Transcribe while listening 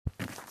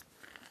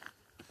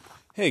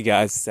Hey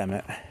guys, it's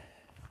Emmett.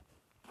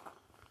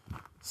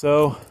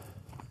 So,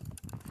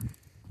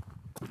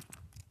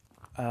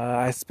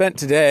 I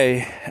spent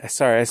yesterday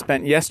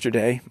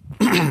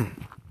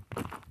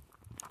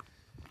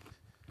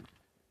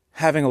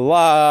having a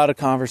lot of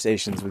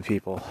conversations with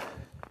people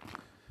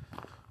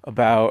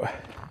about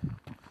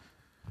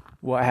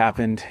what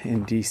happened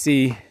in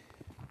DC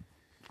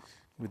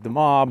with the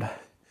mob,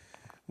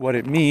 what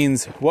it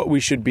means, what we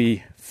should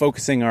be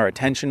focusing our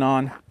attention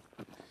on.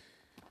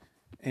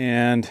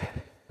 And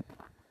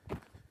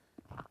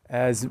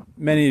as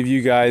many of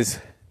you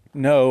guys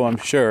know, I'm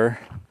sure,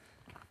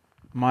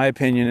 my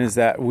opinion is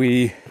that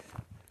we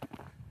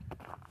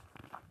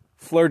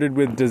flirted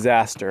with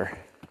disaster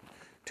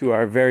to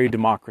our very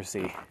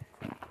democracy.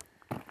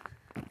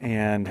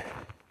 And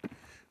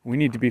we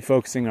need to be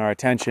focusing our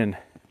attention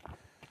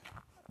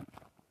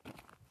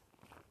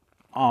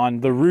on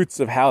the roots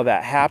of how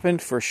that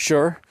happened, for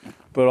sure,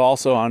 but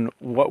also on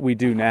what we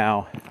do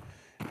now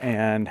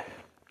and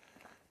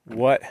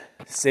what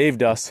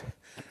saved us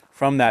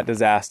from that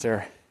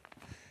disaster,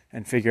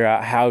 and figure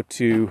out how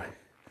to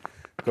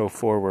go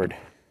forward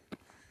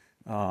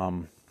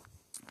in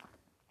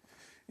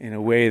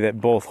a way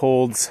that both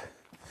holds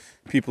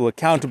people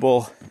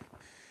accountable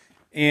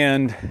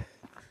and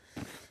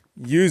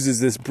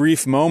uses this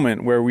brief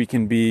moment where we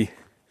can feel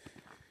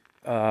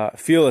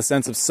a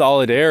sense of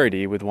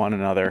solidarity with one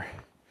another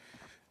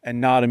and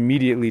not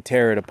immediately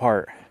tear it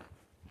apart.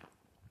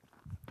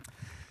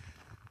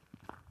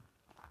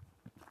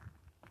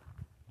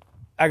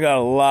 I got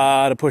a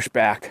lot of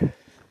pushback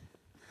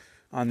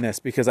on this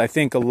because I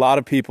think a lot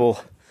of people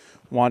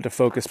want to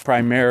focus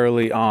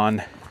primarily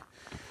on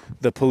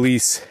the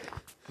police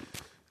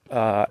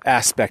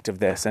aspect of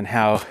this and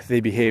how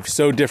they behave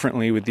so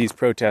differently with these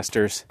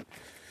protesters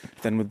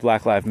than with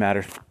Black Lives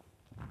Matter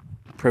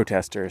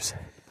protesters,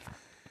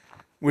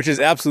 which is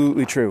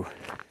absolutely true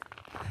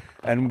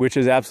and which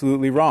is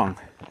absolutely wrong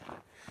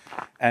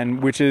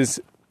and which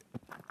is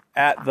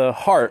at the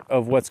heart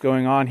of what's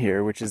going on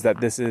here, which is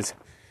that this is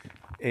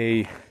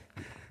a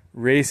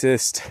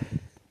racist,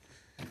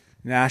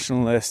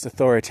 nationalist,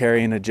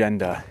 authoritarian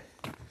agenda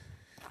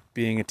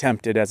being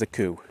attempted as a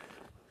coup.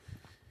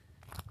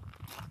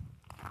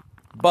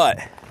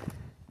 But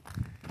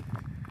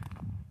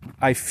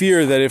I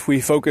fear that if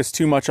we focus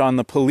too much on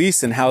the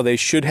police and how they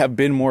should have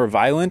been more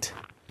violent,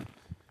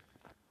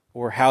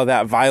 or how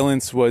that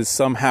violence was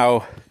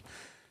somehow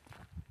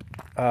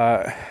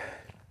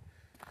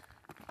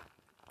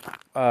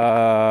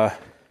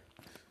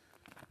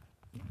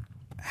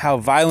how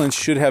violence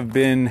should have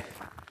been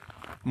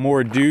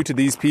more due to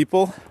these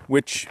people,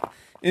 which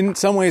in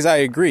some ways I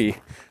agree,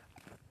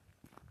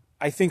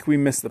 I think we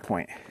miss the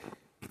point.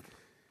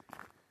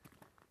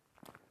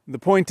 The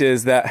point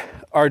is that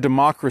our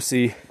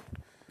democracy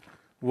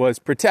was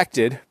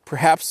protected,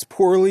 perhaps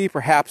poorly,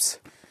 perhaps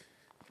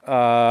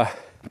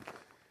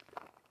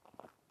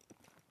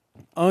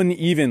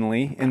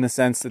unevenly, in the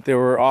sense that there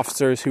were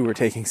officers who were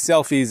taking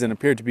selfies and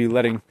appeared to be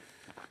letting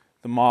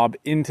the mob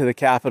into the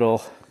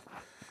Capitol.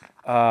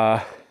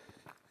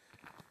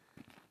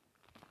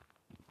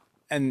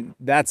 And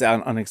that's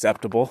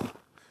unacceptable.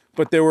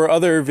 But there were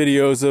other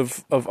videos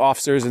of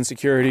officers and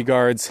security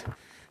guards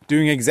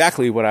doing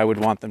exactly what I would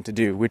want them to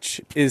do,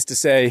 which is to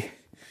say,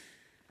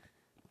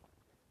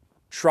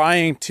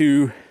 trying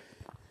to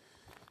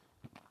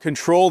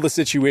control the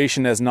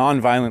situation as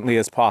non-violently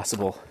as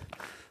possible,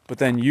 but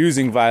then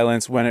using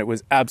violence when it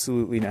was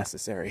absolutely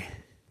necessary.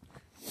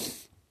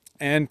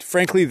 And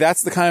frankly,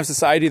 that's the kind of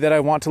society that I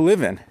want to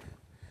live in,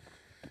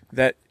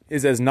 that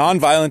is as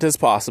non-violent as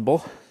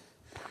possible,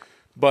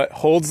 but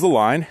holds the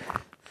line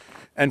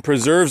and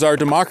preserves our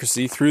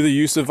democracy through the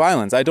use of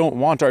violence. I don't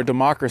want our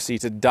democracy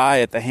to die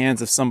at the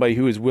hands of somebody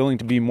who is willing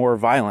to be more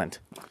violent.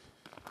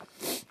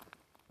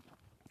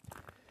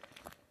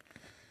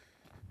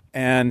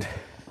 And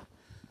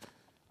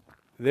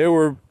there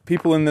were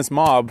people in this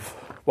mob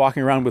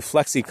walking around with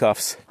flexi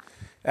cuffs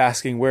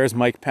asking, "Where's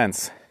Mike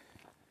Pence?"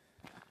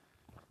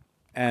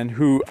 And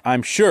who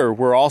I'm sure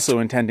were also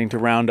intending to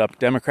round up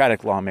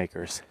Democratic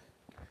lawmakers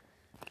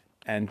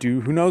and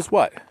do who knows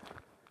what.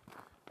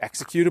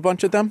 Execute a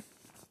bunch of them?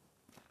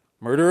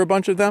 Murder a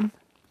bunch of them?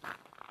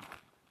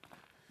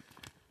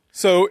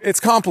 So it's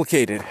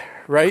complicated,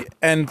 right?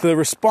 And the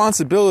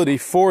responsibility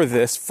for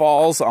this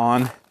falls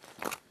on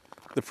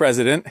the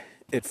president.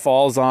 It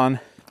falls on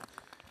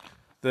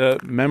the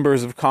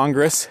members of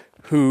Congress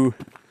who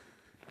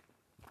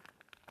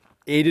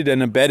aided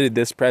and abetted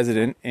this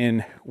president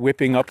in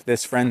whipping up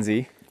this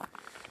frenzy.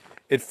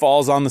 It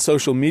falls on the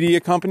social media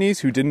companies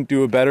who didn't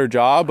do a better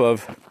job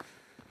of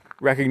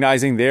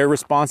recognizing their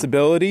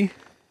responsibility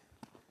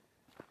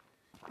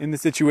in the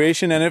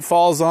situation, and it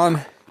falls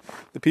on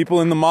the people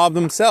in the mob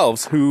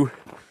themselves who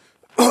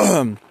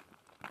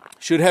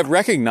should have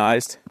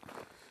recognized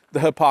the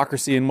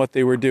hypocrisy in what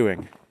they were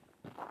doing.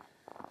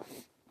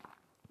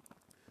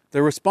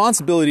 The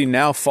responsibility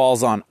now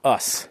falls on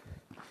us,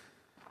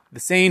 the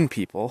sane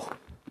people,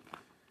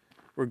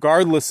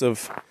 regardless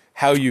of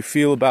how you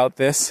feel about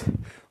this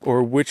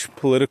or which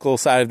political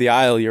side of the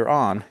aisle you're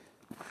on.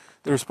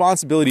 The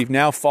responsibility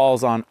now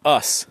falls on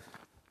us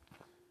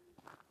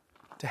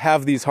to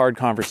have these hard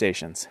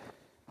conversations.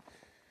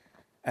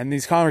 And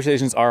these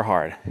conversations are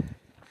hard.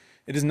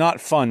 It is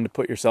not fun to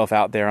put yourself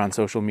out there on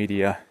social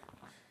media.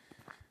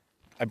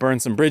 I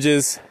burned some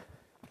bridges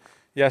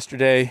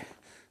yesterday.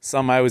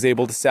 Some I was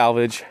able to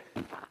salvage.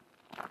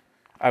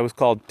 I was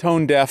called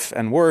tone deaf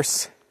and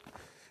worse.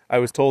 I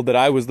was told that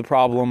I was the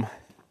problem.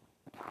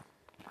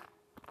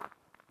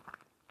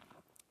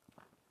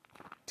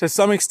 To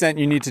some extent,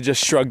 you need to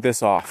just shrug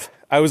this off.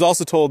 I was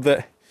also told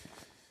that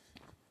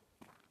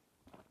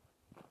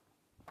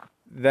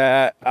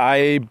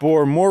I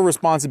bore more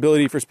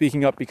responsibility for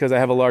speaking up because I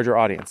have a larger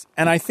audience.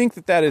 And I think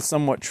that that is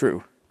somewhat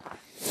true.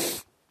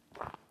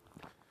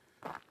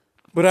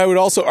 But I would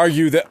also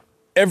argue that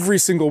every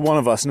single one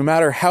of us, no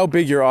matter how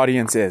big your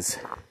audience is,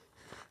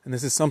 and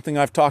this is something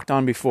I've talked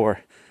on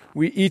before,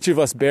 each of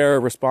us bear a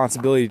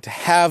responsibility to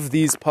have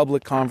these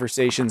public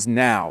conversations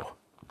now.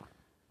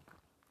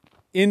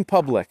 In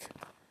public.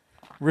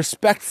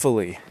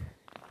 Respectfully.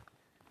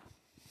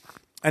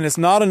 And it's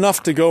not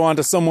enough to go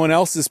onto someone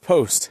else's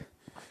post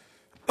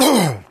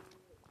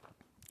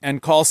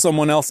and call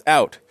someone else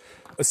out,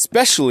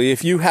 especially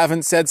if you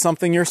haven't said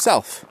something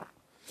yourself.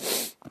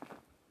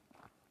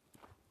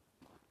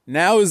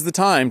 Now is the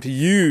time to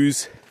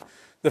use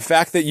the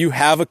fact that you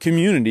have a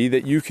community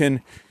that you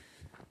can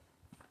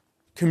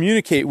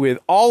communicate with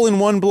all in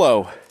one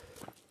blow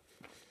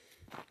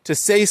to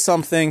say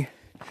something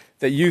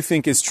that you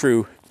think is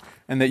true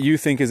and that you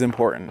think is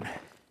important.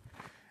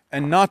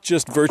 And not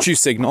just virtue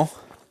signal,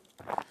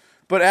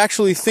 but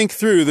actually think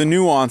through the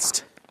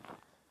nuanced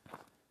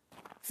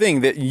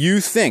thing that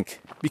you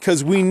think,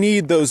 because we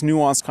need those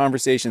nuanced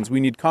conversations. We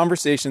need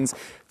conversations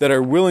that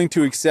are willing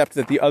to accept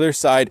that the other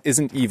side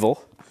isn't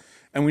evil.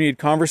 And we need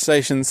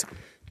conversations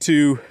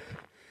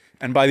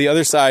and by the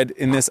other side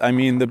in this, I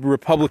mean the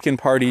Republican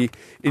Party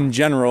in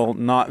general,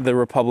 not the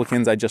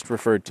Republicans I just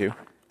referred to.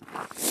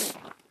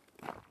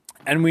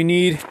 And we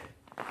need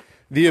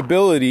the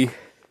ability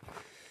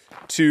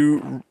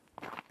to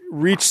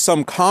reach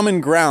some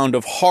common ground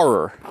of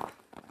horror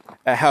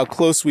at how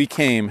close we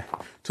came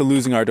to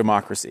losing our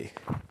democracy.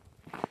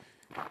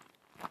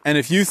 And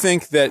if you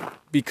think that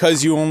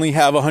because you only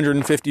have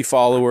 150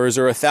 followers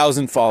or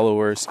 1,000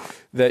 followers,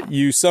 that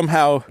you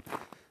somehow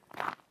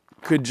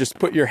could just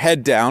put your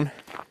head down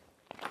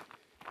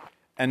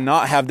and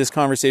not have this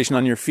conversation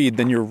on your feed,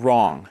 then you're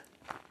wrong.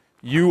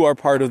 You are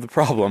part of the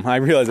problem. I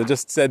realize I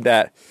just said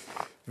that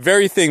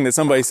very thing that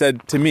somebody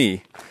said to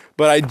me,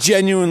 but I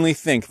genuinely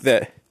think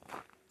that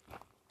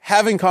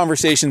having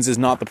conversations is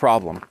not the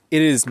problem.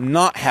 It is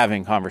not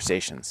having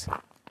conversations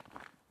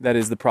that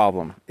is the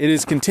problem. It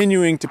is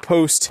continuing to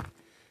post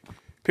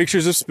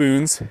pictures of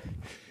spoons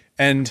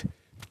and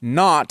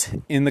not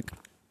in the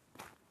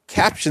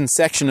caption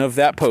section of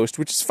that post,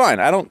 which is fine.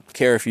 I don't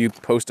care if you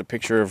post a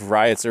picture of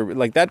riots or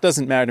that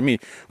doesn't matter to me.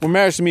 What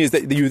matters to me is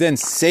that you then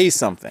say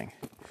something.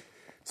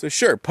 So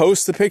sure,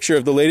 post the picture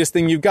of the latest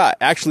thing you've got.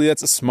 Actually,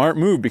 that's a smart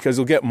move because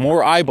you'll get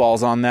more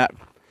eyeballs on that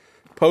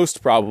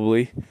post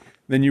probably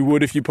than you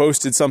would if you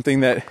posted something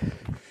that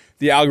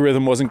the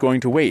algorithm wasn't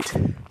going to wait.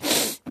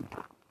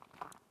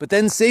 But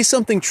then say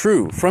something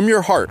true from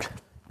your heart.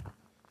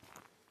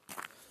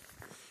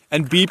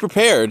 And be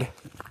prepared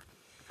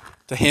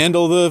to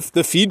handle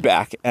the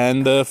feedback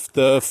and the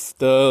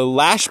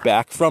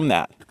lashback from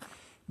that.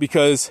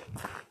 Because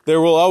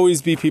there will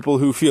always be people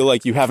who feel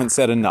like you haven't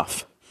said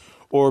enough.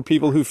 Or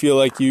people who feel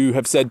like you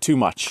have said too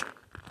much.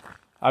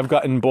 I've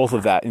gotten both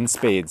of that in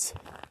spades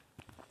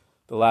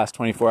the last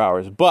 24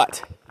 hours.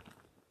 But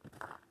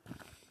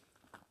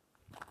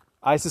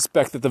I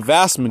suspect that the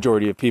vast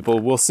majority of people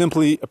will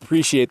simply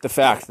appreciate the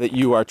fact that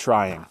you are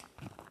trying.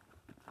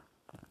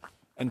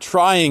 And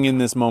trying in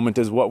this moment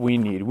is what we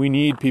need. We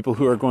need people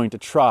who are going to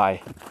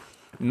try,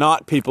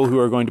 not people who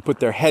are going to put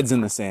their heads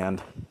in the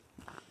sand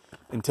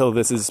until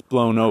this is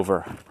blown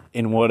over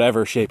in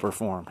whatever shape or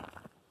form.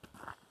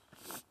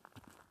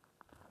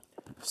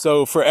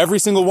 So for every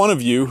single one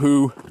of you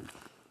who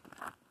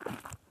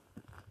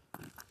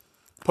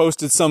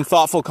posted some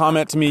thoughtful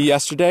comment to me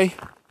yesterday,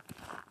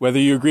 whether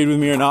you agreed with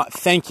me or not,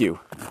 thank you.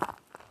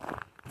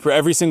 For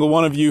every single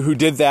one of you who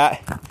did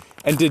that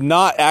and did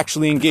not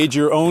actually engage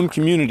your own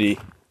community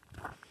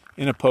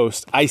in a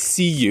post, I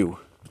see you.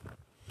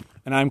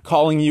 And I'm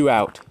calling you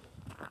out.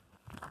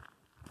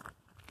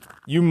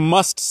 You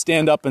must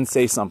stand up and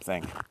say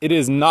something. It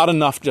is not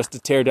enough just to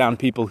tear down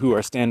people who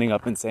are standing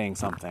up and saying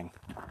something.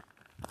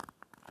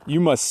 You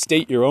must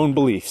state your own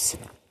beliefs.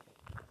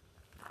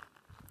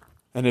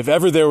 And if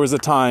ever there was a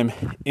time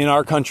in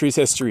our country's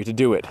history to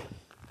do it,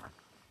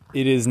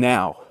 it is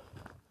now.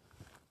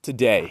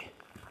 Today.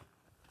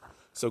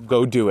 So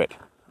go do it.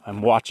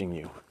 I'm watching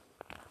you.